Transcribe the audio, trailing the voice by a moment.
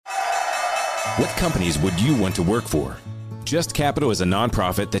What companies would you want to work for? Just Capital is a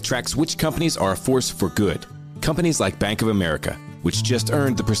nonprofit that tracks which companies are a force for good. Companies like Bank of America, which just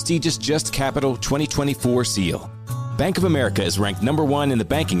earned the prestigious Just Capital 2024 seal. Bank of America is ranked #1 in the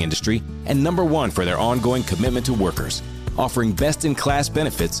banking industry and #1 for their ongoing commitment to workers, offering best-in-class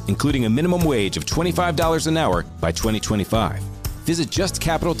benefits, including a minimum wage of $25 an hour by 2025. Visit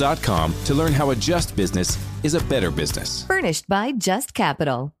justcapital.com to learn how a just business is a better business. Furnished by Just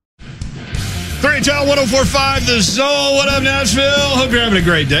Capital. 3-2, 104.5 The Zone. What up, Nashville? Hope you're having a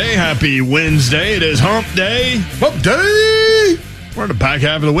great day. Happy Wednesday. It is Hump Day. Hump Day! We're in the back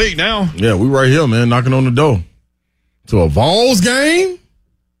half of the week now. Yeah, we right here, man, knocking on the door. To a Vols game?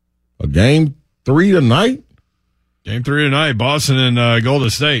 A game 3 tonight? Game 3 tonight, Boston and Golden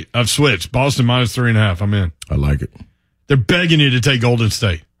State. I've switched. Boston minus 3.5. I'm in. I like it. They're begging you to take Golden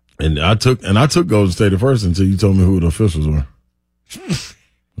State. And I took Golden State at first until you told me who the officials were.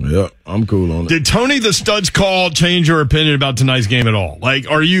 Yeah, I'm cool on it. Did Tony the Stud's call change your opinion about tonight's game at all? Like,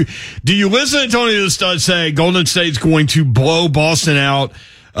 do you listen to Tony the Stud say Golden State's going to blow Boston out?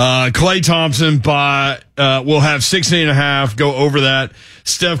 Klay Thompson will have 16.5, go over that.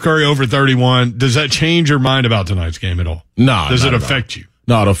 Steph Curry over 31. Does that change your mind about tonight's game at all? Nah. Does it affect you?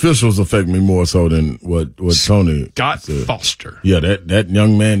 No, the officials affect me more so than what Tony Scott said. Foster. Yeah, that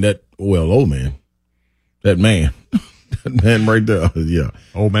young man, old man. That man. That man right there. Yeah.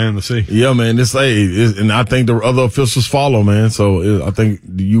 Old man to see. Yeah, man. And I think the other officials follow, man. So I think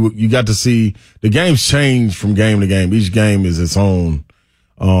you got to see the games change from game to game. Each game is its own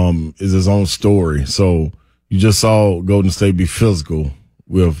story. So you just saw Golden State be physical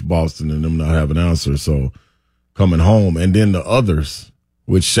with Boston and them not have an answer. So coming home, and then the others,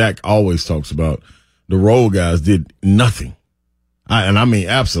 which Shaq always talks about, the role guys did nothing. I mean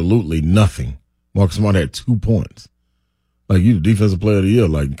absolutely nothing. Marcus Smart had 2 points. Like, you the defensive player of the year.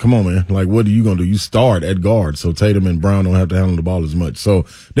 Like, come on, man. Like, what are you going to do? You start at guard, so Tatum and Brown don't have to handle the ball as much. So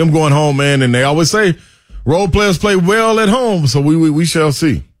them going home, man, and they always say role players play well at home. So we shall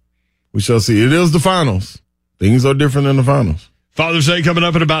see. We shall see. It is the finals. Things are different in the finals. Father's Day coming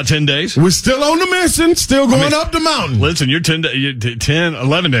up in about 10 days. We're still on the mission, still going up the mountain. Listen, you're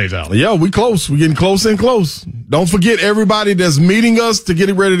 11 days out. Yeah, we close. We're getting close and close. Don't forget everybody that's meeting us to get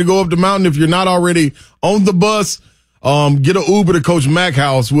ready to go up the mountain. If you're not already on the bus, get an Uber to Coach Mac's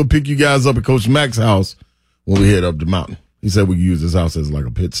house. We'll pick you guys up at Coach Mac's house when we head up the mountain. He said we could use his house as like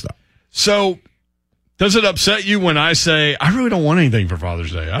a pit stop. So, does it upset you when I say, I really don't want anything for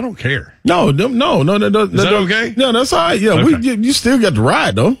Father's Day? I don't care. No. Is that okay? No, that's all right. Yeah, okay. You still got to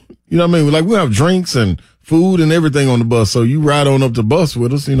ride, though. You know what I mean? Like, we have drinks and food and everything on the bus, so you ride on up the bus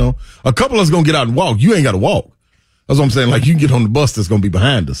with us, you know. A couple of us going to get out and walk. You ain't got to walk. That's what I'm saying. Like, you can get on the bus that's going to be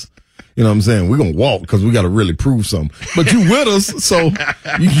behind us. You know what I'm saying? We're going to walk because we got to really prove something. But you with us, so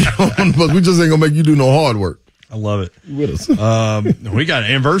you get on the bus. We just ain't going to make you do no hard work. I love it. You with us. We got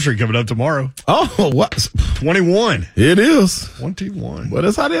an anniversary coming up tomorrow. Oh, what? 21. It is. 21. Well,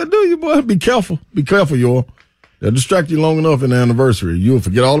 that's how they'll do you, boy. Be careful. Be careful, y'all. They'll distract you long enough in the anniversary. You'll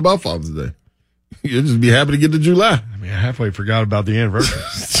forget all about Father's Day. You'll just be happy to get to July. I mean, I halfway forgot about the anniversary.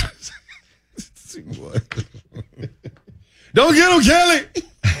 Don't get him, Kelly.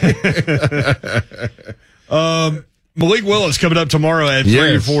 Malik Willis coming up tomorrow at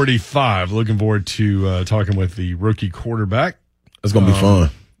 3:45. Looking forward to talking with the rookie quarterback. That's going to be fun.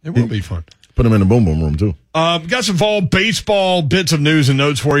 It will be fun. Put him in the boom boom room, too. Got some fall baseball bits of news and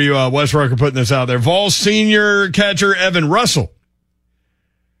notes for you. Wes Rucker putting this out there. Vols senior catcher Evan Russell.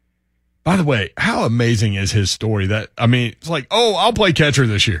 By the way, how amazing is his story? It's like, I'll play catcher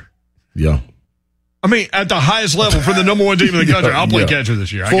this year. Yeah. I mean, at the highest level for the number one team in the country, I'll play catcher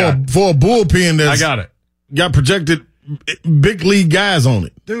this year. For a bullpen that's I got it. Got projected big league guys on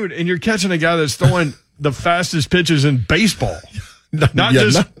it. Dude, and you're catching a guy that's throwing the fastest pitches in baseball. Not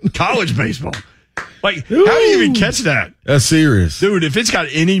college baseball. Like, how do you even catch that? That's serious. Dude, if it's got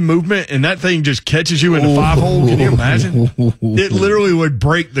any movement and that thing just catches you in the 5-hole, can you imagine? It literally would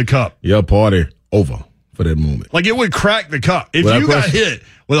break the cup. Yeah, party over for that moment. Like, it would crack the cup. If you got hit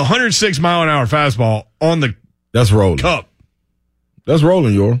with a 106-mile-an-hour fastball on the that's rolling. Cup. That's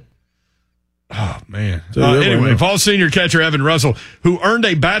rolling, y'all. Oh, man. Anyway, fall senior catcher Evan Russell, who earned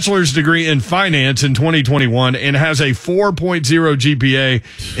a bachelor's degree in finance in 2021 and has a 4.0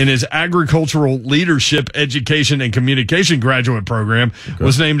 GPA in his agricultural leadership education and communication graduate program,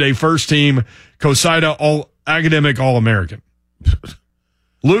 was named a first-team COSIDA academic All-American.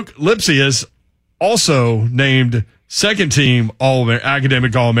 Luke Lipsius also named second-team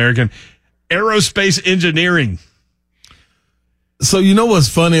academic All-American aerospace engineering. So you know what's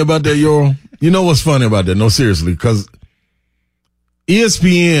funny about that, Euro? You know what's funny about that? No, seriously, because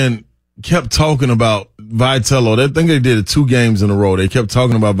ESPN kept talking about Vitello. I think they did it 2 games in a row. They kept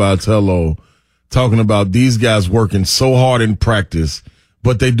talking about Vitello, talking about these guys working so hard in practice,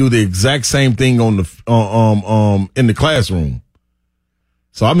 but they do the exact same thing on the in the classroom.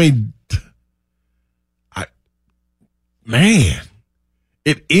 So I mean, man,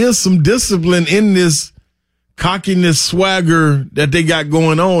 it is some discipline in this cockiness, swagger that they got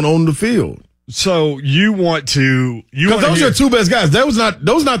going on the field. So you want to, because those are the 2 best guys. Those not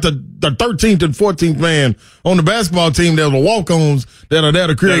the 13th and 14th man on the basketball team that are the walk-ons that are there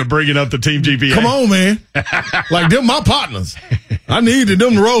to create. That are bringing up the team GPA. Come on, man. Like, them my partners. I needed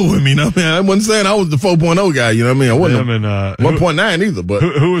them to roll with me. You know what I mean? I wasn't saying I was the 4.0 guy. You know what I mean? I wasn't 1.9 either. But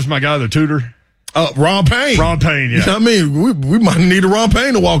who was my guy, the tutor? Ron Payne. Ron Payne, yeah. You know what I mean? We might need a Ron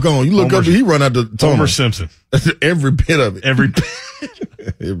Payne to walk on. You look up, he run out the tunnel. Homer Simpson. Every bit of it. Every bit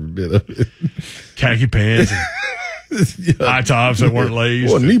of it. Khaki pants and high tops that weren't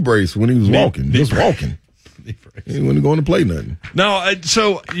laced. Or knee brace when he was walking. Just walking. He wasn't going to play nothing. No,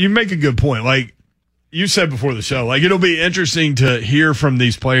 so you make a good point. Like you said before the show, like it'll be interesting to hear from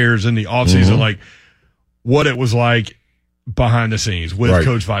these players in the offseason, like what it was like behind the scenes with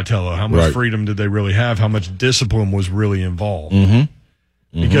Coach Vitello. How much freedom did they really have? How much discipline was really involved?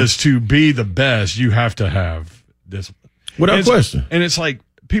 Because to be the best, you have to have discipline. Without question. And it's like,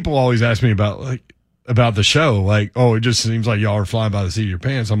 people always ask me about the show. Like, oh, it just seems like y'all are flying by the seat of your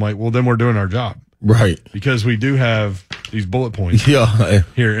pants. I'm like, well, then we're doing our job. Right. Because we do have these bullet points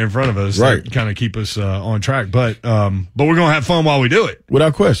here in front of us that kind of keep us on track. But we're going to have fun while we do it.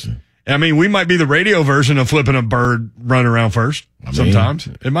 Without question. I mean, we might be the radio version of flipping a bird running around first. Sometimes.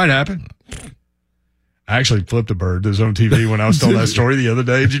 It might happen. I actually flipped a bird that was on TV when I was telling that story the other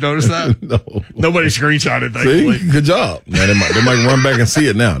day. Did you notice that? No. Nobody screenshot it, thankfully. See? Good job. Now, they might run back and see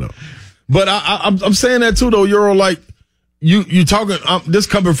it now, though. But I'm saying that, too, though, Euro, like, you talking, this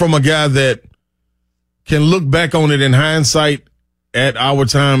coming from a guy that can look back on it in hindsight at our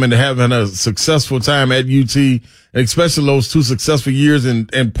time and having a successful time at UT, and especially those 2 successful years,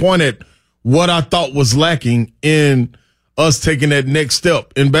 and point at what I thought was lacking in us taking that next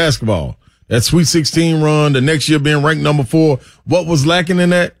step in basketball. That Sweet 16 run, the next year being ranked number 4, what was lacking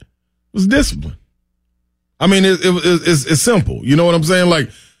in that was discipline. I mean, it's simple. You know what I'm saying? Like,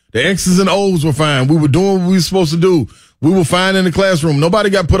 the X's and O's were fine. We were doing what we were supposed to do. We were fine in the classroom. Nobody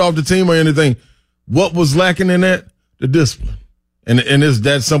got put off the team or anything. What was lacking in that? The discipline. And it's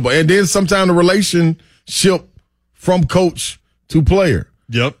that simple. And then sometimes the relationship from coach to player.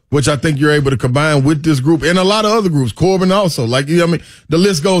 Yep. Which I think you're able to combine with this group and a lot of other groups. Corbin also. Like, you know what I mean? The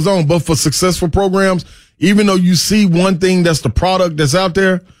list goes on. But for successful programs, even though you see one thing that's the product that's out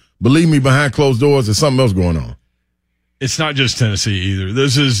there, believe me, behind closed doors, there's something else going on. It's not just Tennessee either.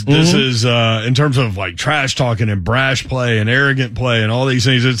 This is in terms of like trash talking and brash play and arrogant play and all these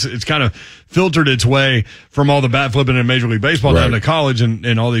things. It's kind of filtered its way from all the bat flipping in Major League Baseball down to college,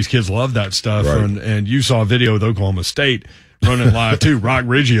 and all these kids love that stuff. And you saw a video with Oklahoma State running live too. Rock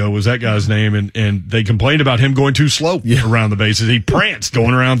Riggio was that guy's name, and they complained about him going too slow around the bases. He pranced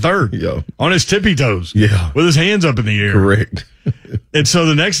going around third on his tippy toes with his hands up in the air. Correct. And so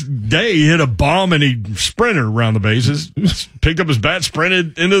the next day he hit a bomb and he sprinted around the bases, picked up his bat,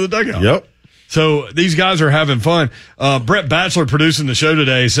 sprinted into the dugout. Yep. So these guys are having fun. Brett Batchelor, producing the show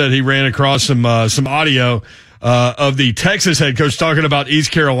today, said he ran across some audio of the Texas head coach talking about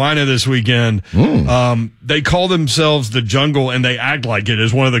East Carolina this weekend. They call themselves the jungle and they act like it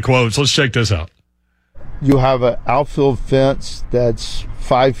is one of the quotes. Let's check this out. You have an outfield fence that's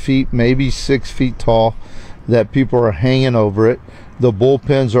 5 feet, maybe 6 feet tall, that people are hanging over it. The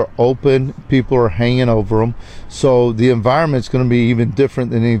bullpens are open. People are hanging over them. So the environment's going to be even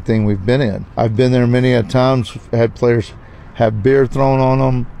different than anything we've been in. I've been there many a times, had players have beer thrown on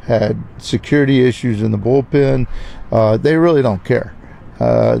them, had security issues in the bullpen. They really don't care.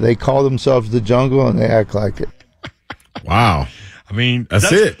 They call themselves the jungle and they act like it. Wow. I mean,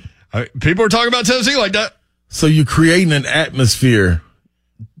 that's it. People are talking about Tennessee like that. So you're creating an atmosphere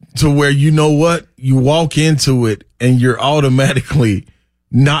to where, you know what, you walk into it and you're automatically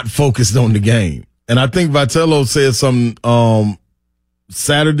not focused on the game. And I think Vitello said something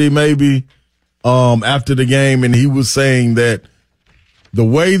Saturday maybe after the game, and he was saying that the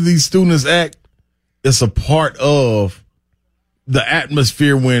way these students act is a part of the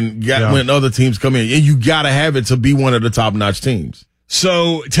atmosphere when other teams come in, and you got to have it to be one of the top-notch teams.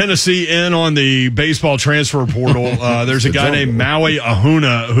 So Tennessee in on the baseball transfer portal. There's a guy named Maui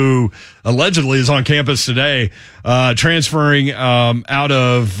Ahuna who allegedly is on campus today, transferring out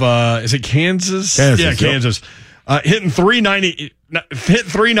of is it Kansas? Kansas. Hitting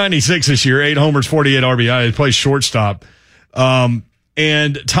 396 this year, 8 homers, 48 RBI. He plays shortstop.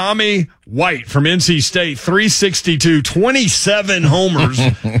 And Tommy White from NC State, 362, 27 homers,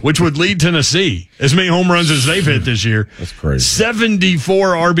 which would lead Tennessee as many home runs as they've hit this year. That's crazy. 74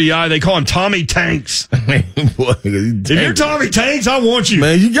 RBI. They call him Tommy Tanks. Man, boy, if you're Tommy Tanks, I want you.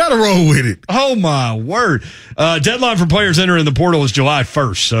 Man, you got to roll with it. Oh, my word. Deadline for players entering the portal is July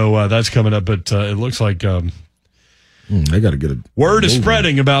 1st, so that's coming up. But it looks like they got to get it. Word is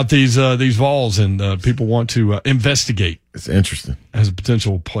spreading about these Vols, and people want to investigate. It's interesting as a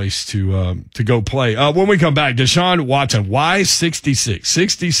potential place to go play. When we come back, Deshaun Watson, why 66?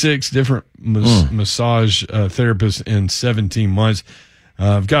 66 different massage therapists in 17 months.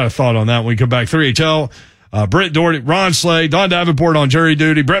 I've got a thought on that when we come back. 3HL, Brent Doherty, Ron Slay, Don Davenport on jury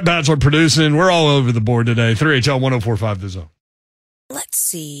duty, Brett Batchelor producing. We're all over the board today. 3HL 104.5 The Zone. Let's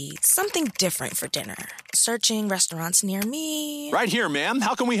see. Something different for dinner. Searching restaurants near me. Right here, ma'am.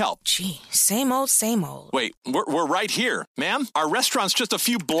 How can we help? Gee, same old, same old. Wait, we're right here. Ma'am, our restaurant's just a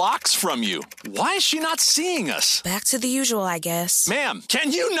few blocks from you. Why is she not seeing us? Back to the usual, I guess. Ma'am,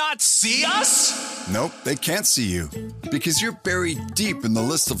 can you not see us? Nope, they can't see you. Because you're buried deep in the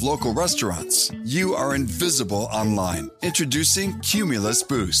list of local restaurants. You are invisible online. Introducing Cumulus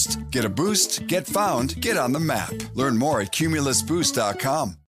Boost. Get a boost, get found, get on the map. Learn more at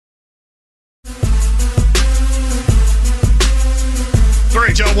cumulusboost.com.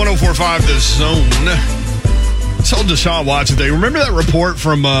 3HL 104.5 The Zone. This whole Deshaun Watson thing. Remember that report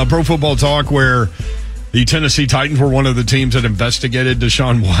from Pro Football Talk where the Tennessee Titans were one of the teams that investigated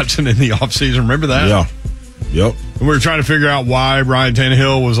Deshaun Watson in the offseason? Remember that? Yeah. Yep. And we were trying to figure out why Ryan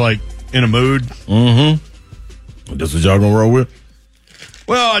Tannehill was like in a mood. Mm-hmm. That's what y'all gonna roll with?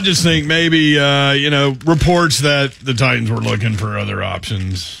 Well, I just think maybe, reports that the Titans were looking for other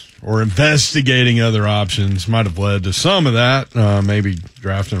options or investigating other options might have led to some of that. Maybe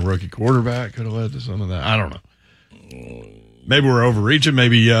drafting a rookie quarterback could have led to some of that. I don't know. Maybe we're overreaching.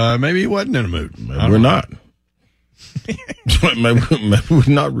 Maybe he wasn't in a mood. Maybe we're not. maybe we're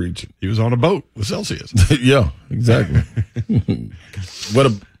not reaching. He was on a boat with Celsius. Yeah, exactly. In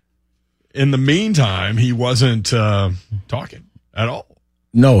the meantime, he wasn't talking at all.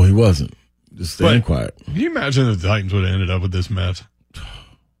 No, he wasn't. Just staying quiet. Can you imagine if the Titans would have ended up with this mess?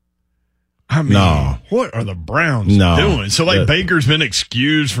 I mean, what are the Browns doing? So, Baker's been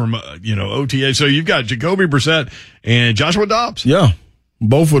excused from, OTA. So, you've got Jacoby Brissett and Joshua Dobbs. Yeah.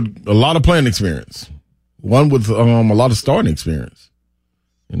 Both with a lot of playing experience. One with a lot of starting experience.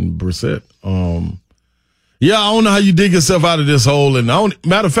 And Brissett. I don't know how you dig yourself out of this hole. And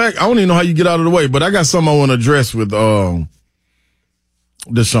matter of fact, I don't even know how you get out of the way. But I got something I want to address with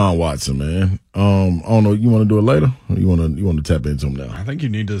Deshaun Watson, man. I don't know. You want to do it later? Or you want to tap into him now? I think you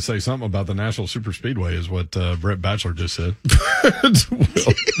need to say something about the National Super Speedway, is what Brett Batchelor just said.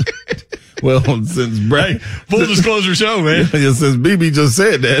 well, since Brett, full disclosure show, man. Yeah, since BB just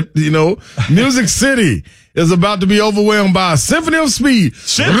said that, Music City is about to be overwhelmed by a symphony of speed.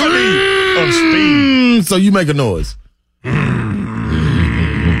 Symphony of speed. So you make a noise.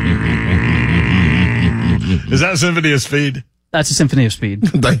 Is that Symphony of Speed? That's a symphony of speed.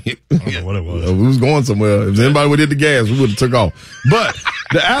 Thank you. I don't know what it was. We was going somewhere. If anybody would hit the gas, we would have took off. But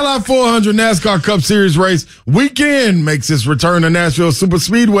the Ally 400 NASCAR Cup Series race weekend makes its return to Nashville Super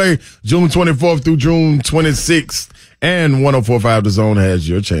Speedway June 24th through June 26th. And 104.5 The Zone has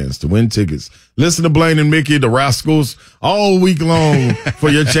your chance to win tickets. Listen to Blaine and Mickey, the Rascals, all week long for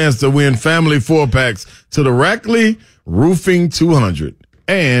your chance to win family 4-packs to the Rackley Roofing 200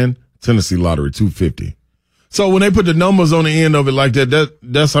 and Tennessee Lottery 250. So when they put the numbers on the end of it like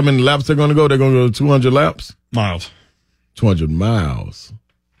that's how many laps they're going to go. They're going to go 200 laps? Miles. 200 miles.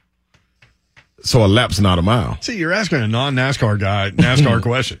 So a lap's not a mile. See, you're asking a non-NASCAR guy NASCAR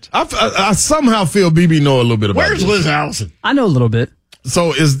questions. I somehow feel BB know a little bit about Where's this. Liz Allison? I know a little bit.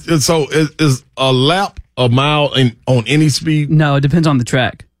 So is a lap a mile on any speed? No, it depends on the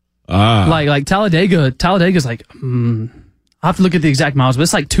track. Like Talladega's like, I have to look at the exact miles, but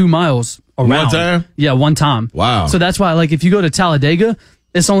it's like 2 miles around. One time? Yeah, one time. Wow. So that's why, if you go to Talladega,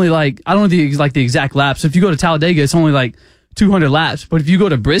 it's only I don't know the exact laps. So if you go to Talladega, it's only 200 laps. But if you go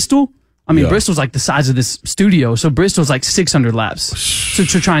to Bristol, Bristol's the size of this studio. So Bristol's 600 laps. So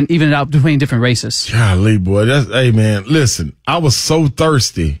to try and even it out between different races. Golly, boy. Hey, man, listen, I was so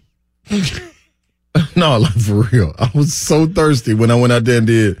thirsty. No, for real. I was so thirsty when I went out there and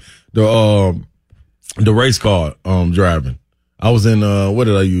did the race car driving. I was in, what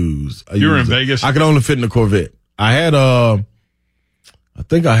did I use? You were in Vegas? I could only fit in the Corvette. I had I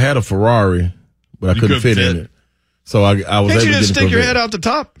think I had a Ferrari, but I couldn't fit in it. So I was able to get the Corvette. Can't you just stick your head out the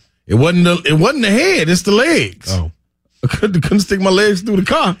top? It wasn't the head, it's the legs. Oh. I couldn't stick my legs through the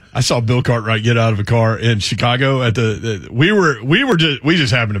car. I saw Bill Cartwright get out of a car in Chicago at we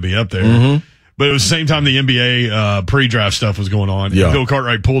just happened to be up there. Mm-hmm. But it was the same time the NBA pre-draft stuff was going on. Yeah. Bill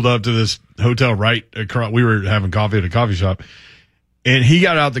Cartwright pulled up to this hotel right across. We were having coffee at a coffee shop, and he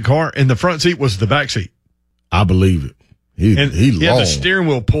got out the car, and the front seat was the back seat. I believe it. He had the steering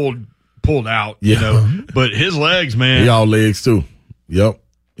wheel pulled out, but his legs, man. He all legs too. Yep.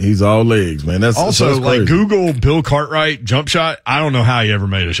 He's all legs, man. That's also like Google Bill Cartwright jump shot. I don't know how he ever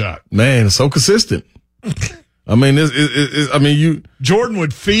made a shot. Man, it's so consistent. I mean, Jordan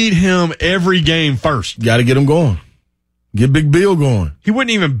would feed him every game first. Got to get him going. Get Big Bill going. He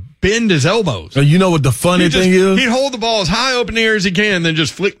wouldn't even bend his elbows. And you know what the funny thing is? He'd hold the ball as high up in the air as he can, then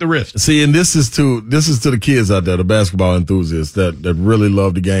just flick the wrist. See, and this is to the kids out there, the basketball enthusiasts that really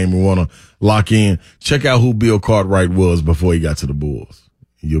love the game and want to lock in. Check out who Bill Cartwright was before he got to the Bulls.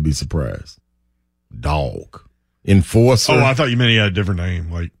 You'll be surprised. Dog. Enforcer. Oh, I thought you meant he had a different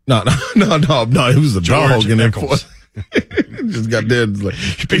name. Like No. He was a George dog and enforcer. Just got there. Like,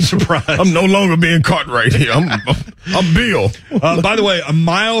 you'd be surprised. I'm no longer being caught right here. I'm Bill. By the way, a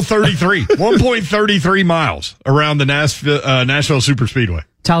mile 33, 1.33 miles around the Nashville Super Speedway.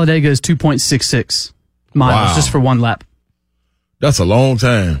 Talladega is 2.66 miles just for one lap. That's a long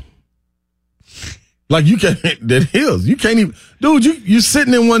time. Like you can't. That hills. You can't even. Dude, you're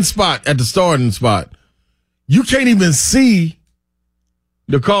sitting in one spot at the starting spot. You can't even see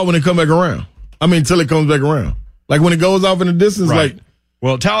the car when it come back around. I mean, until it comes back around. Like when it goes off in the distance, right. Like.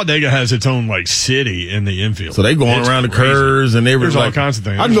 Well, Talladega has its own like city in the infield. So they going around the curves and everything. There's all kinds of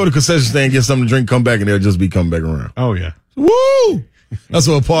things. I can go to the concession stand, get something to drink, come back, and they'll just be coming back around. Oh, yeah. Woo! That's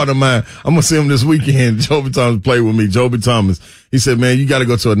what a part of mine. I'm going to see him this weekend. Joby Thomas played with me. Joby Thomas. He said, man, you got to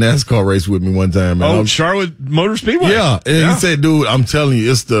go to a NASCAR race with me one time, man. Oh, Charlotte Motor Speedway? Yeah. And he said, dude, I'm telling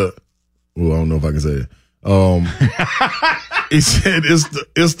you, it's the, well, I don't know if I can say it. He said,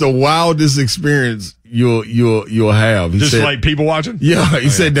 it's the wildest experience you'll have. He just said, like people watching? Yeah. He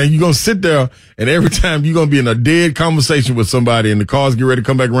said, now you're going to sit there and every time you're going to be in a dead conversation with somebody and the cars get ready to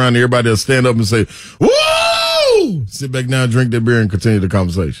come back around and everybody will stand up and say, woo! Sit back down, drink their beer, and continue the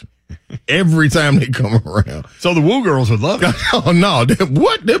conversation. Every time they come around. So the Woo Girls would love it. Oh, no.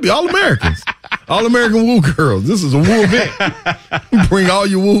 What? They'll be all Americans. All American Woo Girls. This is a Woo event. Bring all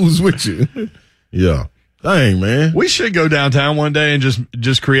your Woos with you. Yeah. Dang, man. We should go downtown one day and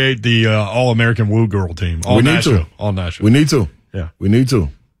just create the All American Woo Girl team. All Nashville. All Nashville. We need to. Yeah. We need to.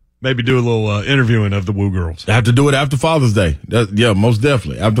 Maybe do a little interviewing of the Woo Girls. I have to do it after Father's Day. Yeah, most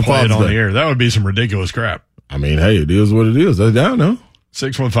definitely. After Play Father's it on Day. the air. That would be some ridiculous crap. I mean, hey, it is what it is. That's down now.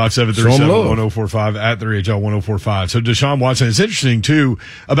 615-737-1045 at 3HL1045. So Deshaun Watson, it's interesting too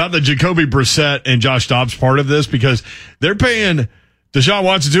about the Jacoby Brissett and Josh Dobbs part of this because they're paying Deshaun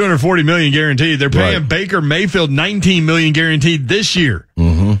Watson $240 million guaranteed. They're paying Baker Mayfield $19 million guaranteed this year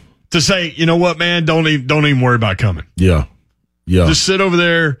to say, you know what, man, don't even worry about coming. Yeah. Just sit over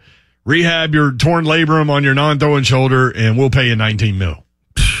there, rehab your torn labrum on your non-throwing shoulder, and we'll pay you $19 million.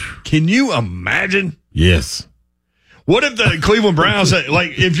 Can you imagine? Yes. What if the Cleveland Browns,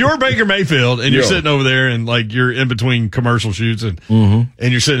 like, if you're Baker Mayfield and you're sitting over there and like you're in between commercial shoots and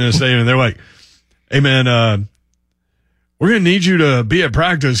you're sitting in a stadium and they're like, hey man, we're going to need you to be at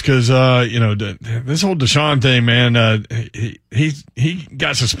practice because, this whole Deshaun thing, man, he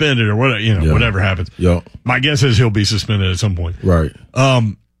got suspended or whatever, whatever happens. Yeah. My guess is he'll be suspended at some point. Right.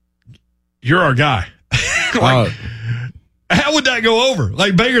 You're our guy. How would that go over?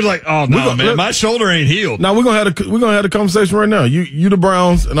 Like Baker's like, oh no, man, my shoulder ain't healed. Now we're gonna have the conversation right now. You the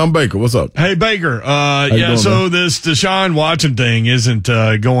Browns and I'm Baker. What's up? Hey Baker, so this Deshaun Watson thing isn't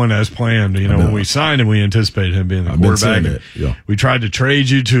going as planned. When we signed him, we anticipated him being the quarterback. We tried to trade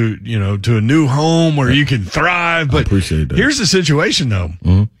you to a new home where you can thrive. But I appreciate that. Here's the situation though.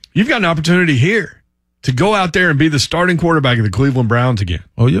 You've got an opportunity here to go out there and be the starting quarterback of the Cleveland Browns again.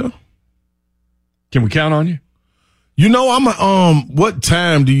 Oh yeah. Can we count on you? What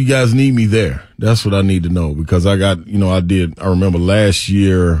time do you guys need me there? That's what I need to know because I remember last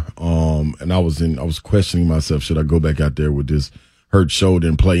year, and I was questioning myself, should I go back out there with this hurt shoulder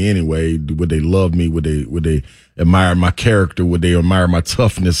and play anyway? Would they love me? Would they admire my character? Would they admire my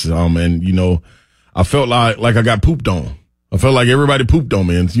toughness? I felt like I got pooped on. I felt like everybody pooped on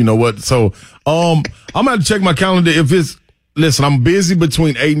me and you know what? So, I'm going to check my calendar if it's, listen, I'm busy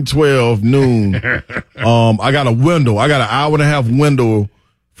between 8 and 12 noon. I got a window. I got an hour and a half window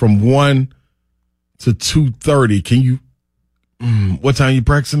from 1 to 2:30. Can you, what time you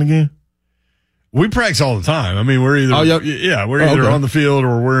practicing again? We practice all the time. I mean, we're either, either on the field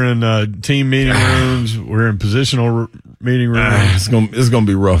or we're in team meeting rooms. We're in positional meeting rooms. It's going to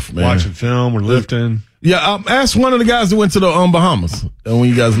be rough, man. Watching film. We're lifting. Yeah, ask one of the guys that went to the Bahamas when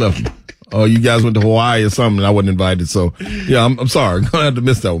you guys left. Oh, you guys went to Hawaii or something, and I wasn't invited. So, yeah, I'm sorry. I'm going to have to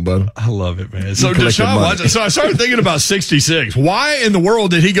miss that one, brother. I love it, man. So, Deshaun Watson. So, I started thinking about 66. Why in the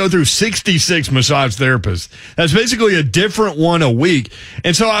world did he go through 66 massage therapists? That's basically a different one a week.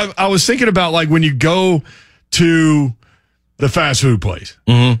 And so, I was thinking about, like, when you go to the fast food place,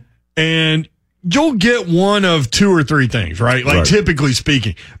 and you'll get one of 2 or 3 things, right? Like, typically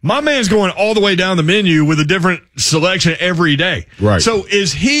speaking. My man's going all the way down the menu with a different selection every day. Right. So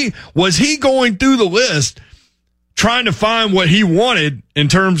was he going through the list trying to find what he wanted in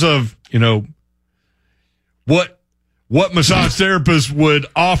terms of, what massage therapist would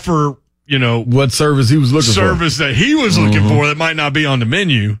offer, what service he was looking for. Service that he was looking for that might not be on the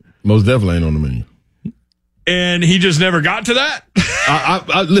menu. Most definitely ain't on the menu. And he just never got to that?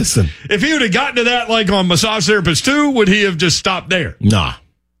 I listen. If he would have gotten to that, like on Massage Therapist 2, would he have just stopped there? Nah.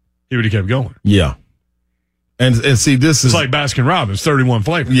 He would have kept going. Yeah. And see, this is like Baskin Robbins, 31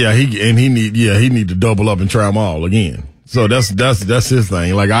 flavors. Yeah, he need to double up and try them all again. So that's his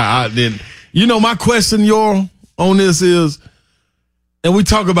thing. Like I didn't. My question, on this is, and we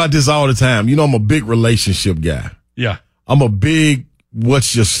talk about this all the time. I'm a big relationship guy. Yeah. I'm a big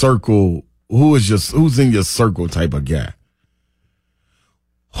what's your circle. Who's in your circle type of guy?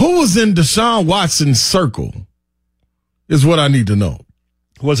 Who was in Deshaun Watson's circle is what I need to know.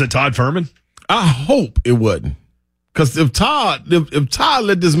 Was it Todd Furman? I hope it wasn't. Because if Todd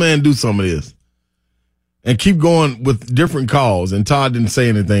let this man do some of this and keep going with different calls and Todd didn't say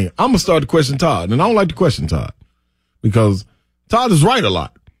anything, I'm going to start to question Todd. And I don't like to question Todd because Todd is right a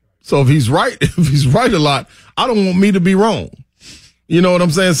lot. So if he's right a lot, I don't want me to be wrong. You know what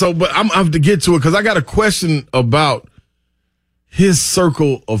I'm saying? So, but I have to get to it because I got a question about his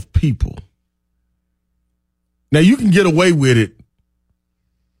circle of people. Now, you can get away with it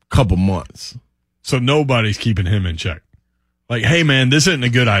a couple months. So nobody's keeping him in check. Like, hey, man, this isn't a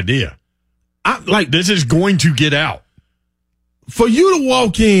good idea. This is going to get out. For you to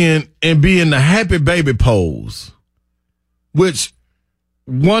walk in and be in the happy baby pose, which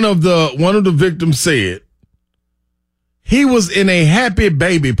one of the victims said, he was in a happy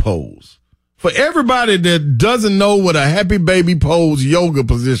baby pose. For everybody that doesn't know what a happy baby pose yoga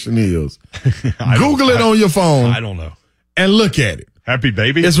position is, Google it on your phone. I don't know. And look at it. Happy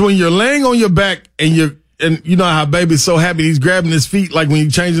baby? It's when you're laying on your back and you know how baby's so happy he's grabbing his feet like when you're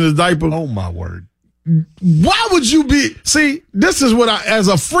changing his diaper. Oh my word. Why would you be? See, this is what as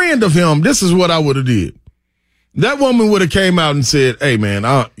a friend of him, this is what I would have did. That woman would have came out and said, hey, man,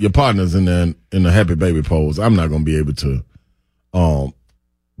 your partner's in the happy baby pose. I'm not going to be able to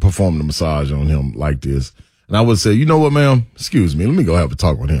perform the massage on him like this. And I would say, you know what, ma'am? Excuse me. Let me go have a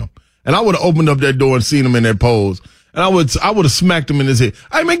talk with him. And I would have opened up that door and seen him in that pose. And I would have smacked him in his head.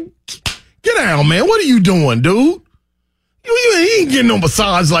 Hey, man, get down, man. What are you doing, dude? You ain't getting no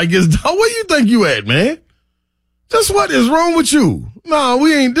massage like this, dog. Where you think you at, man? Just what is wrong with you? No,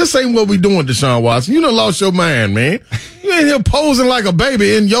 this ain't what we doing, Deshaun Watson. You done lost your mind, man. You ain't here posing like a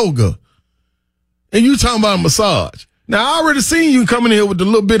baby in yoga. And you talking about a massage. Now, I already seen you coming in here with the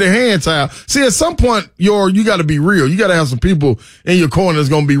little bit of hand towel. See, at some point, you got to be real. You got to have some people in your corner that's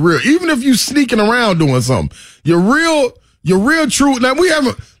going to be real. Even if you sneaking around doing something. Your real true. Now,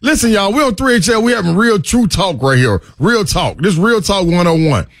 listen, y'all, we on 3HL. We having real true talk right here. Real talk. This real talk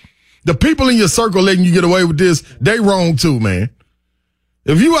 101. The people in your circle letting you get away with this, they wrong too, man.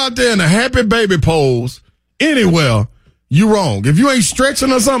 If you out there in a happy baby pose anywhere, you wrong. If you ain't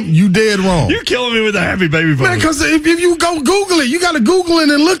stretching or something, you dead wrong. You're killing me with a happy baby pose. Man, because if you go Google it, you got to Google it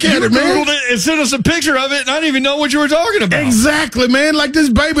and look at it, man. You Googled it and sent us a picture of it, and I didn't even know what you were talking about. Exactly, man. Like, this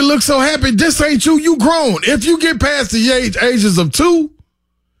baby looks so happy. This ain't you. You grown. If you get past the ages of 2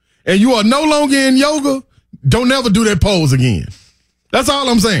 and you are no longer in yoga, don't ever do that pose again. That's all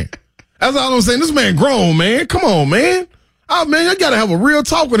I'm saying. That's all I'm saying. This man grown, man. Come on, man. Oh, man, I got to have a real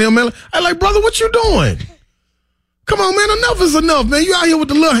talk with him, man. I like, brother, what you doing? Come on, man. Enough is enough, man. You out here with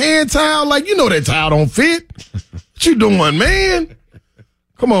the little hand towel. Like, you know that towel don't fit. What you doing, man?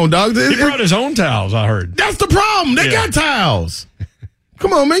 Come on, dog. He brought his own towels, I heard. That's the problem. They got towels.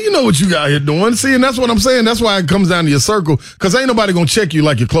 Come on, man. You know what you got here doing. See, and that's what I'm saying. That's why it comes down to your circle, because ain't nobody going to check you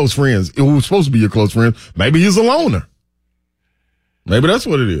like your close friends. Who's supposed to be your close friends. Maybe he's a loner. Maybe that's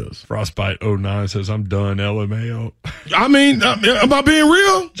what it is. Frostbite 09 says, I'm done, LMAO. I mean, am I being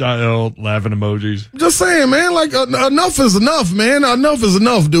real? John L. laughing emojis. Just saying, man, like, enough is enough, man. Enough is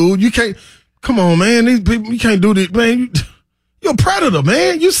enough, dude. You can't, come on, man. These people, you can't do this, man. You're a predator,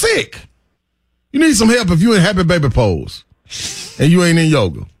 man. You're sick. You need some help if you in happy baby pose and you ain't in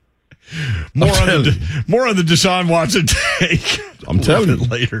yoga. More on the Deshaun Watson take. I'm telling you.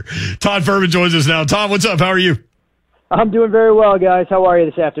 Later. Todd Furman joins us now. Todd, what's up? How are you? I'm doing very well, guys. How are you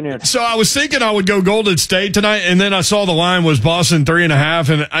this afternoon? So I was thinking I would go Golden State tonight, and then I saw the line was Boston 3.5,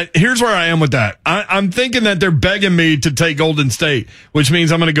 and here's where I am with that. I'm thinking that they're begging me to take Golden State, which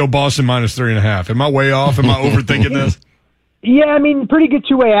means I'm going to go Boston minus 3.5. Am I way off? Am I overthinking this? Yeah, I mean, pretty good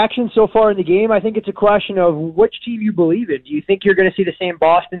two-way action so far in the game. I think it's a question of which team you believe in. Do you think you're going to see the same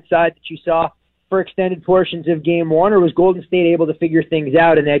Boston side that you saw for extended portions of Game 1, or was Golden State able to figure things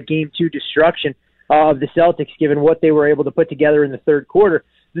out in that Game 2 destruction of the Celtics, given what they were able to put together in the third quarter?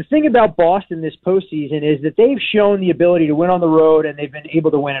 The thing about Boston this postseason is that they've shown the ability to win on the road, and they've been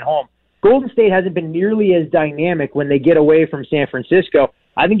able to win at home. Golden State hasn't been nearly as dynamic when they get away from San Francisco.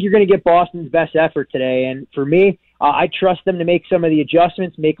 I think you're going to get Boston's best effort today, and for me, I trust them to make some of the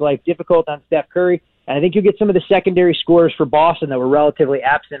adjustments, make life difficult on Steph Curry, and I think you'll get some of the secondary scores for Boston that were relatively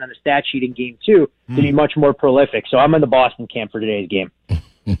absent on the stat sheet in Game 2 to be much more prolific. So I'm in the Boston camp for today's game.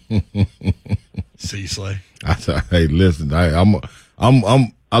 See, Slay. Hey, listen,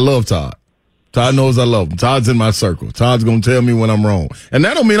 I love Todd. Todd knows I love him. Todd's in my circle. Todd's going to tell me when I'm wrong. And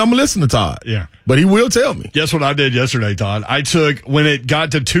that don't mean I'm going to listen to Todd. Yeah. But he will tell me. Guess what I did yesterday, Todd? I took, when it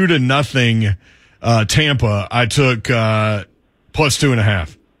got to 2-0, Tampa, I took plus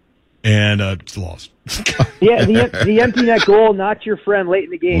 2.5 and lost. Yeah, the empty net goal, not your friend late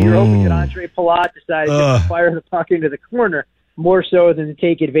in the game. You're hoping that Andre Palat decided to fire the puck into the corner more so than to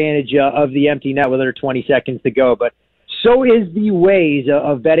take advantage of the empty net with under 20 seconds to go. But so is the ways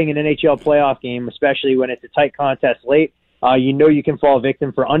of betting an NHL playoff game, especially when it's a tight contest late. You can fall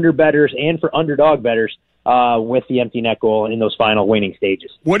victim for underbettors and for underdog bettors with the empty net goal in those final waning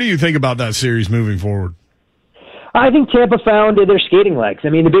stages. What do you think about that series moving forward? I think Tampa found their skating legs. I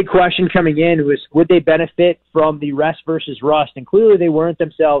mean, the big question coming in was, would they benefit from the rest versus rust? And clearly they weren't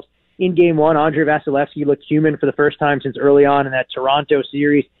themselves in Game 1. Andre Vasilevsky looked human for the first time since early on in that Toronto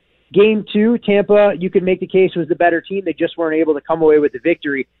series. Game 2, Tampa, you could make the case, was the better team. They just weren't able to come away with the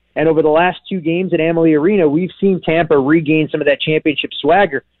victory. And over the last 2 games at Amalie Arena, we've seen Tampa regain some of that championship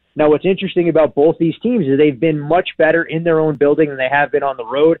swagger. Now, what's interesting about both these teams is they've been much better in their own building than they have been on the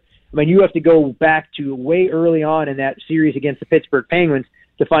road. I mean, you have to go back to way early on in that series against the Pittsburgh Penguins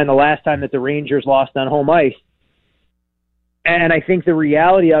to find the last time that the Rangers lost on home ice. And I think the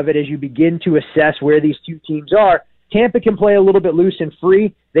reality of it, as you begin to assess where these two teams are, Tampa can play a little bit loose and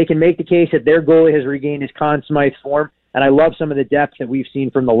free. They can make the case that their goalie has regained his Conn Smythe form, and I love some of the depth that we've seen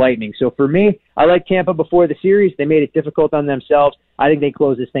from the Lightning. So for me, I like Tampa before the series. They made it difficult on themselves. I think they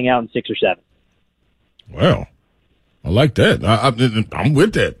close this thing out in 6 or 7. Well, I like that. I'm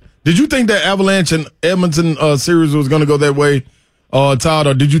with that. Did you think that Avalanche and Edmonton series was going to go that way, Todd,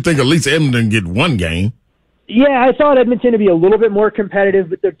 or did you think at least Edmonton get one game? Yeah, I thought Edmonton would be a little bit more competitive,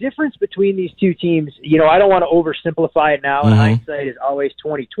 but the difference between these two teams, I don't want to oversimplify it now, and hindsight is always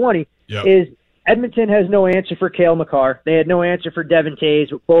 20/20, is Edmonton has no answer for Cale Makar. They had no answer for Devin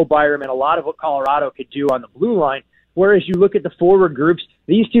Taves, Bo Byram, and a lot of what Colorado could do on the blue line. Whereas you look at the forward groups,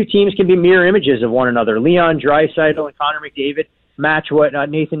 these two teams can be mirror images of one another. Leon Draisaitl and Connor McDavid match what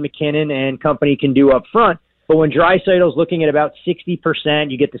Nathan McKinnon and company can do up front. But when Draisaitl's looking at about 60%,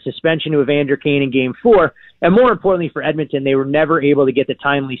 you get the suspension of Evander Kane in Game 4. And more importantly for Edmonton, they were never able to get the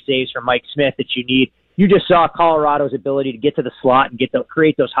timely saves from Mike Smith that you need. You just saw Colorado's ability to get to the slot and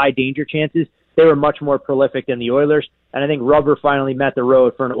create those high danger chances. They were much more prolific than the Oilers. And I think rubber finally met the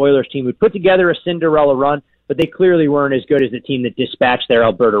road for an Oilers team who put together a Cinderella run, but they clearly weren't as good as the team that dispatched their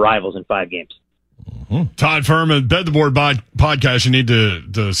Alberta rivals in 5 games. Todd Furman, Bet the Board podcast. You need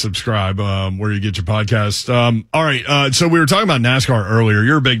to subscribe where you get your podcast. All right. So we were talking about NASCAR earlier.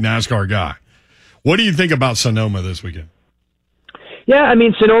 You're a big NASCAR guy. What do you think about Sonoma this weekend? Yeah, I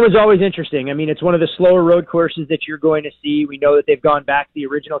mean, Sonoma's always interesting. I mean, it's one of the slower road courses that you're going to see. We know that they've gone back to the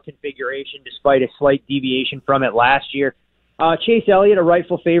original configuration despite a slight deviation from it last year. Chase Elliott, a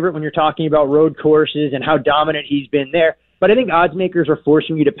rightful favorite when you're talking about road courses and how dominant he's been there. But I think odds makers are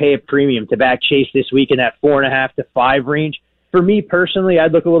forcing you to pay a premium to back Chase this week in that 4.5 to 5 range. For me personally,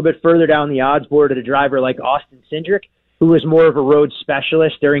 I'd look a little bit further down the odds board at a driver like Austin Cindric, who was more of a road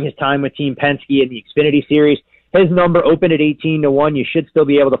specialist during his time with Team Penske in the Xfinity Series. His number opened at 18-1. You should still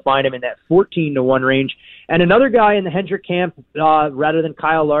be able to find him in that 14-1 range. And another guy in the Hendrick camp, rather than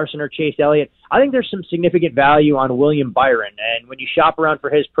Kyle Larson or Chase Elliott, I think there's some significant value on William Byron. And when you shop around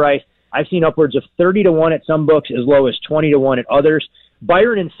for his price, I've seen upwards of 30-1 at some books, as low as 20-1 at others.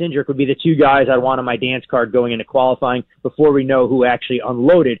 Byron and Cindric would be the two guys I'd want on my dance card going into qualifying before we know who actually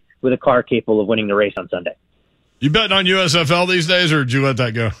unloaded with a car capable of winning the race on Sunday. You betting on USFL these days, or did you let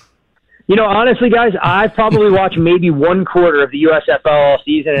that go? Honestly, guys, I've probably watched maybe 1/4 of the USFL all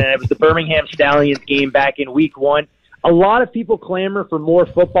season, and it was the Birmingham Stallions game back in week 1. A lot of people clamor for more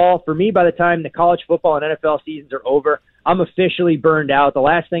football. For me, by the time the college football and NFL seasons are over, I'm officially burned out. The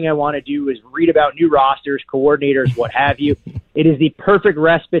last thing I want to do is read about new rosters, coordinators, what have you. It is the perfect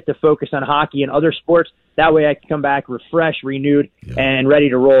respite to focus on hockey and other sports. That way I can come back refreshed, renewed, and ready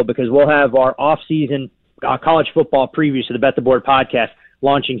to roll, because we'll have our off-season college football previews to the Bet the Board podcast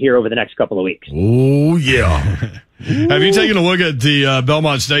launching here over the next couple of weeks. Oh, yeah. Have you taken a look at the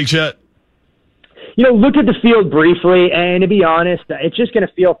Belmont Stakes yet? Look at the field briefly, and to be honest, it's just going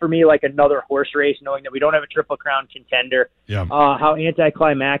to feel for me like another horse race, knowing that we don't have a Triple Crown contender, how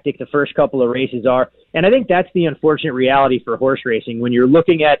anticlimactic the first couple of races are. And I think that's the unfortunate reality for horse racing. When you're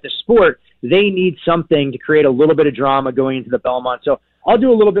looking at the sport, they need something to create a little bit of drama going into the Belmont. So I'll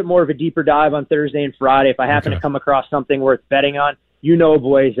do a little bit more of a deeper dive on Thursday and Friday if I happen to come across something worth betting on.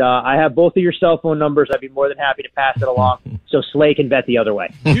 Boys, I have both of your cell phone numbers. I'd be more than happy to pass it along so Slay can bet the other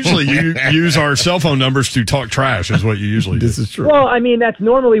way. Usually you use our cell phone numbers to talk trash is what you usually do. This is true. Well, that's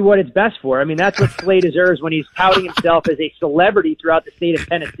normally what it's best for. That's what Slay deserves when he's touting himself as a celebrity throughout the state of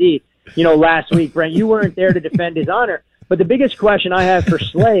Tennessee. Last week, Brent, you weren't there to defend his honor. But the biggest question I have for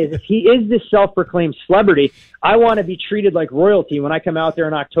Slay is, if he is this self-proclaimed celebrity, I want to be treated like royalty when I come out there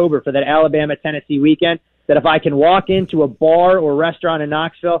in October for that Alabama-Tennessee weekend. That if I can walk into a bar or restaurant in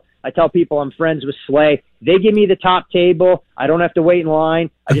Knoxville, I tell people I'm friends with Slay. They give me the top table. I don't have to wait in line.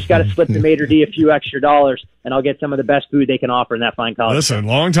 I just got to slip the maitre d' a few extra dollars, and I'll get some of the best food they can offer in that fine college. Listen,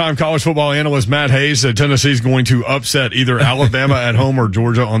 longtime college football analyst Matt Hayes said Tennessee's going to upset either Alabama at home or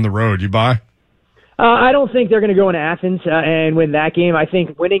Georgia on the road. You buy? I don't think they're going to go into Athens and win that game. I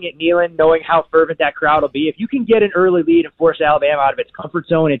think winning at Neyland, knowing how fervent that crowd will be, if you can get an early lead and force Alabama out of its comfort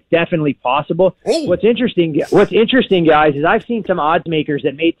zone, it's definitely possible. Ooh. What's interesting, guys, is I've seen some odds makers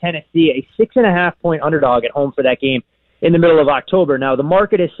that made Tennessee a 6.5-point underdog at home for that game in the middle of October. Now, the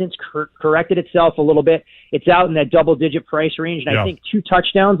market has since corrected itself a little bit. It's out in that double-digit price range, and I think 2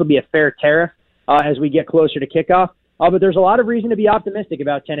 touchdowns will be a fair tariff as we get closer to kickoff. But there's a lot of reason to be optimistic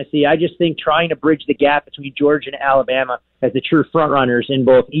about Tennessee. I just think trying to bridge the gap between Georgia and Alabama as the true frontrunners in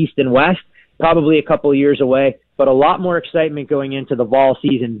both East and West, probably a couple of years away, but a lot more excitement going into the Vol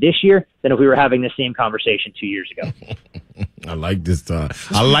season this year than if we were having the same conversation 2 years ago. I like this Todd.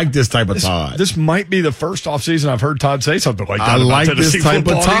 I like this type of Todd. This might be the first offseason I've heard Todd say something like that. I like this type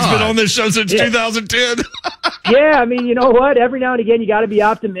football. of Todd. He's been on this show since 2010. Yeah, you know what? Every now and again, you got to be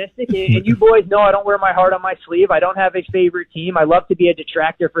optimistic. And you boys know I don't wear my heart on my sleeve. I don't have a favorite team. I love to be a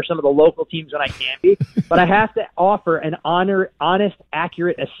detractor for some of the local teams when I can be. But I have to offer an honest,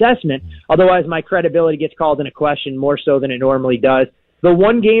 accurate assessment. Otherwise, my credibility gets called into question more so than it normally does. The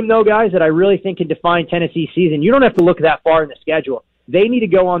one game, though, guys, that I really think can define Tennessee's season, you don't have to look that far in the schedule. They need to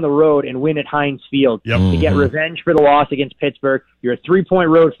go on the road and win at Heinz Field to get revenge for the loss against Pittsburgh. You're a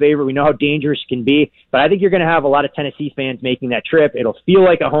 3-point road favorite. We know how dangerous it can be, but I think you're going to have a lot of Tennessee fans making that trip. It'll feel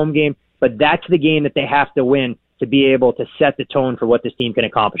like a home game, but that's the game that they have to win to be able to set the tone for what this team can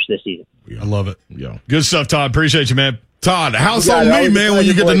accomplish this season. I love it. Yeah. Good stuff, Todd. Appreciate you, man. Todd, house on me, man, when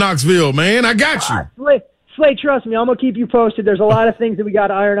you get to Knoxville, man. I got you. Slay, trust me, I'm going to keep you posted. There's a lot of things that we got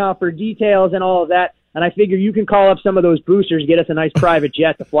to iron out for details and all of that. And I figure you can call up some of those boosters, get us a nice private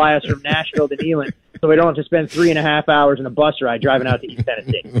jet to fly us from Nashville to Neyland so we don't have to spend 3.5 hours in a bus ride driving out to East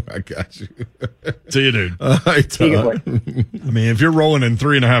Tennessee. I got you. See you, dude. All right, Todd. If you're rolling in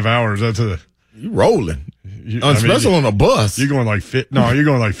 3.5 hours, that's a... You rolling. Especially on a bus. You're going like you're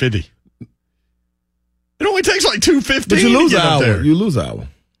going like 50. It only takes like 2:15 but you lose to get an hour. up there. You lose an hour.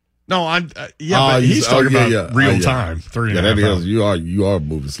 No, but he's talking about real time. 3.5 hours. You are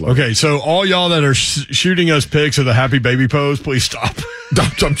moving slow. Okay, so all y'all that are shooting us pics of the happy baby pose, please stop.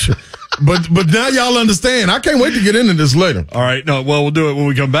 But now y'all understand. I can't wait to get into this later. All right, we'll do it when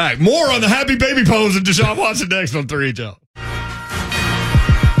we come back. More on the happy baby pose and Deshaun Watson next on 3HL.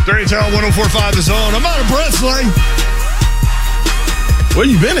 3HL 104.5 The Zone. I'm out of Brent and Slay. Where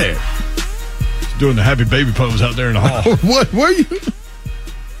you been at? Just doing the happy baby pose out there in the hall. What? Where you?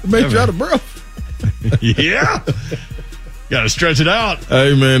 Make you out of breath. Yeah. Got to stretch it out.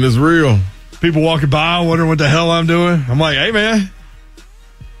 Hey, man, it's real. People walking by wondering what the hell I'm doing. I'm like, hey, man,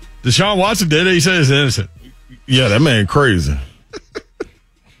 Deshaun Watson did it. He said it's innocent. Yeah, that man crazy.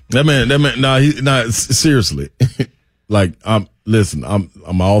 that man, seriously. Like, I'm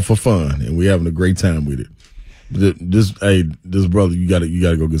all for fun, and we having a great time with it. This brother, you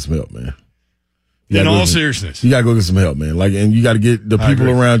gotta go get some help, man. In all seriousness, you gotta go get some help, man. Like, and you gotta get the people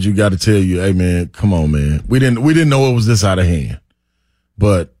around you. Got to tell you, hey, man, come on, man. We didn't know it was this out of hand.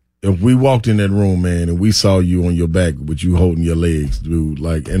 But if we walked in that room, man, and we saw you on your back with you holding your legs, dude,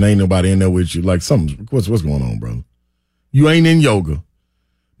 like, and ain't nobody in there with you, like, what's going on, bro? You ain't in yoga.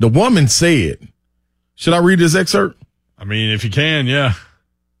 The woman said, should I read this excerpt? I mean, if you can, yeah.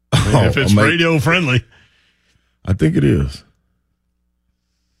 I mean, if it's radio friendly. I think it is.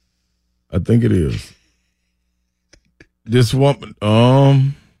 This woman,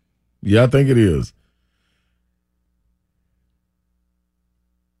 yeah, I think it is.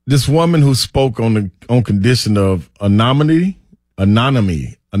 This woman who spoke on condition of anonymity.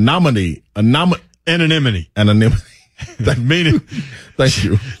 Anonymity. Meaning, thank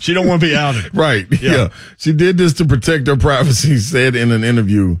you. She don't want to be outed. Right. Yeah. She did this to protect her privacy, said in an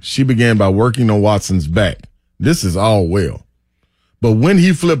interview. She began by working on Watson's back. This is all well. But when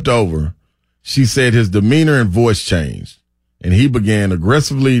he flipped over, she said his demeanor and voice changed, and he began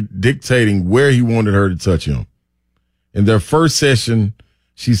aggressively dictating where he wanted her to touch him. In their first session,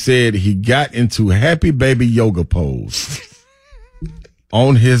 she said he got into happy baby yoga pose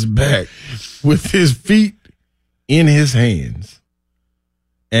on his back with his feet in his hands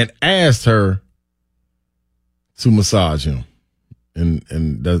and asked her to massage him. And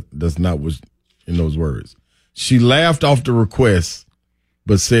that's not what's in those words. She laughed off the request,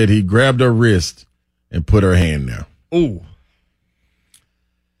 but said he grabbed her wrist and put her hand there. Ooh.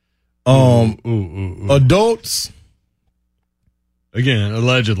 Adults. Again,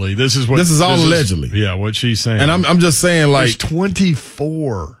 allegedly. This is all allegedly. Yeah, what she's saying. And I'm just saying, like, he's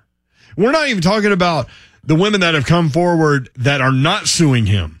 24. We're not even talking about the women that have come forward that are not suing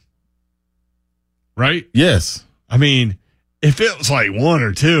him. Right? Yes. I mean, if it was like one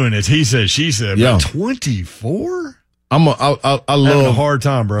or two and it's he said, she said, yeah. 24? I love a hard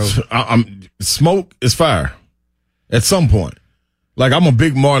time, bro. Smoke is fire. At some point. Like, I'm a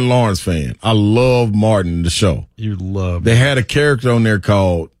big Martin Lawrence fan. I love Martin, the show. You love They had a character on there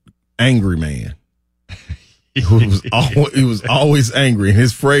called Angry Man. He was always angry. And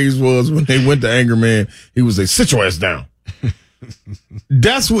his phrase was, when they went to Angry Man, he would say, sit your ass down.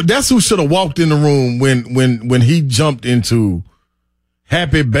 That's who should have walked in the room when he jumped into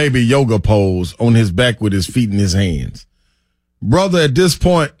happy baby yoga pose on his back with his feet in his hands. Brother, at this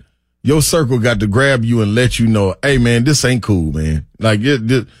point, your circle got to grab you and let you know, hey, man, this ain't cool, man. Like,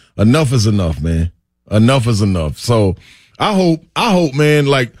 enough is enough, man. Enough is enough. So I hope, man,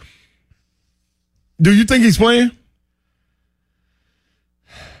 like, do you think he's playing?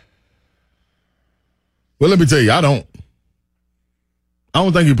 Well, let me tell you, I don't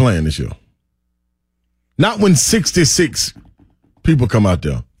think he's playing this year. Not when 66 people come out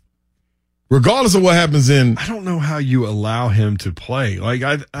there. Regardless of what happens in... I don't know how you allow him to play. Like,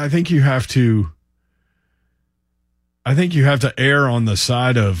 I think you have to... I think you have to err on the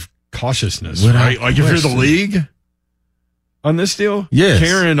side of cautiousness, right? Like, if you're the league on this deal? Yes.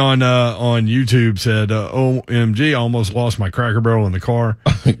 Karen on YouTube said, OMG, I almost lost my Cracker Barrel in the car.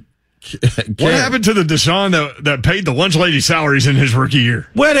 What happened to the Deshaun that paid the lunch lady salaries in his rookie year?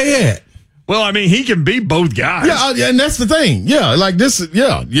 Where they at? Well, I mean, he can be both guys. Yeah, and that's the thing. Yeah, like this.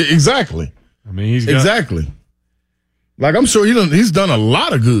 Yeah, exactly. I mean, exactly. Like, I'm sure he's done a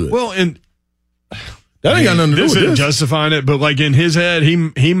lot of good. Well, and that ain't got nothing to do with this. Isn't justifying it, but like in his head,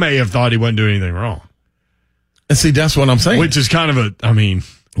 he may have thought he wasn't doing anything wrong. And see, that's what I'm saying. Which is kind of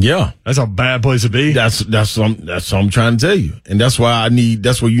yeah, that's a bad place to be. That's what I'm trying to tell you, and that's why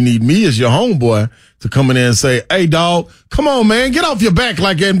you need me as your homeboy to come in there and say, "Hey, dog, come on, man, get off your back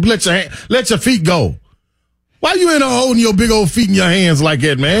like that and let your feet go. Why you in there holding your big old feet in your hands like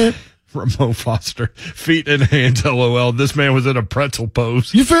that, man?" Ramon Foster, feet and hands, LOL. This man was in a pretzel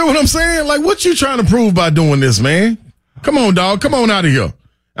pose. You feel what I'm saying? Like, what you trying to prove by doing this, man? Come on, dog, come on out of here.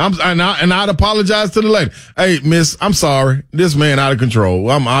 I'd apologize to the lady. Hey, miss, I'm sorry. This man out of control.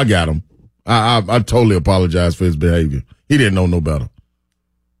 I got him. I totally apologize for his behavior. He didn't know no better.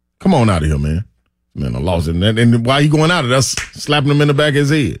 Come on out of here, man. Man, I lost it. And why he going out of there, slapping him in the back of his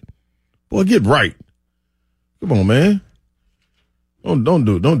head? Boy, get right. Come on, man. Don't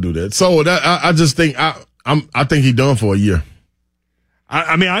do that. So I just think I think he done for a year.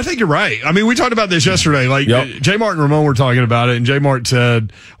 I mean, I think you're right. I mean, we talked about this yesterday. Like, J. Martin and Ramon were talking about it, and J. Martin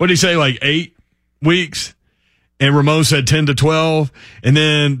said, what did he say, like 8 weeks? And Ramon said 10 to 12. And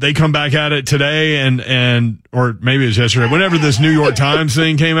then they come back at it today, and or maybe it was yesterday, whenever this New York Times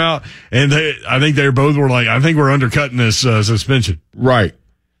thing came out. And I think they both were like, I think we're undercutting this suspension. Right.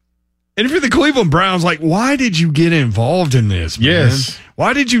 And if you're the Cleveland Browns, like, why did you get involved in this, man? Yes.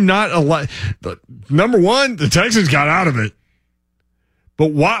 Why did you not allow... Number one, the Texans got out of it.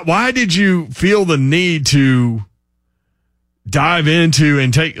 But why did you feel the need to dive into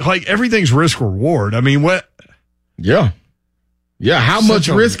and take... Like, everything's risk-reward. I mean, what... Yeah. Yeah, how much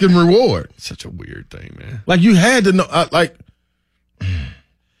risk and reward? Such a weird thing, man. Like, you had to know...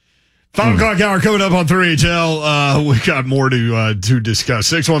 5 o'clock hour coming up on 3HL. We got more to discuss.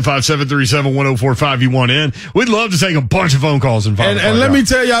 615-737-1045. You want in? We'd love to take a bunch of phone calls and let me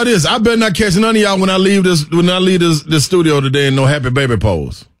tell y'all this: I better not catch none of y'all when I leave this studio today in no happy baby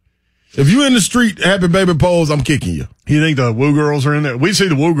pose. If you in the street happy baby pose, I'm kicking you. You think the woo girls are in there? We see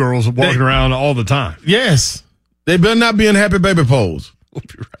the woo girls walking around all the time. Yes, they better not be in happy baby pose. We'll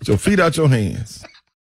be right. So feet out your hands.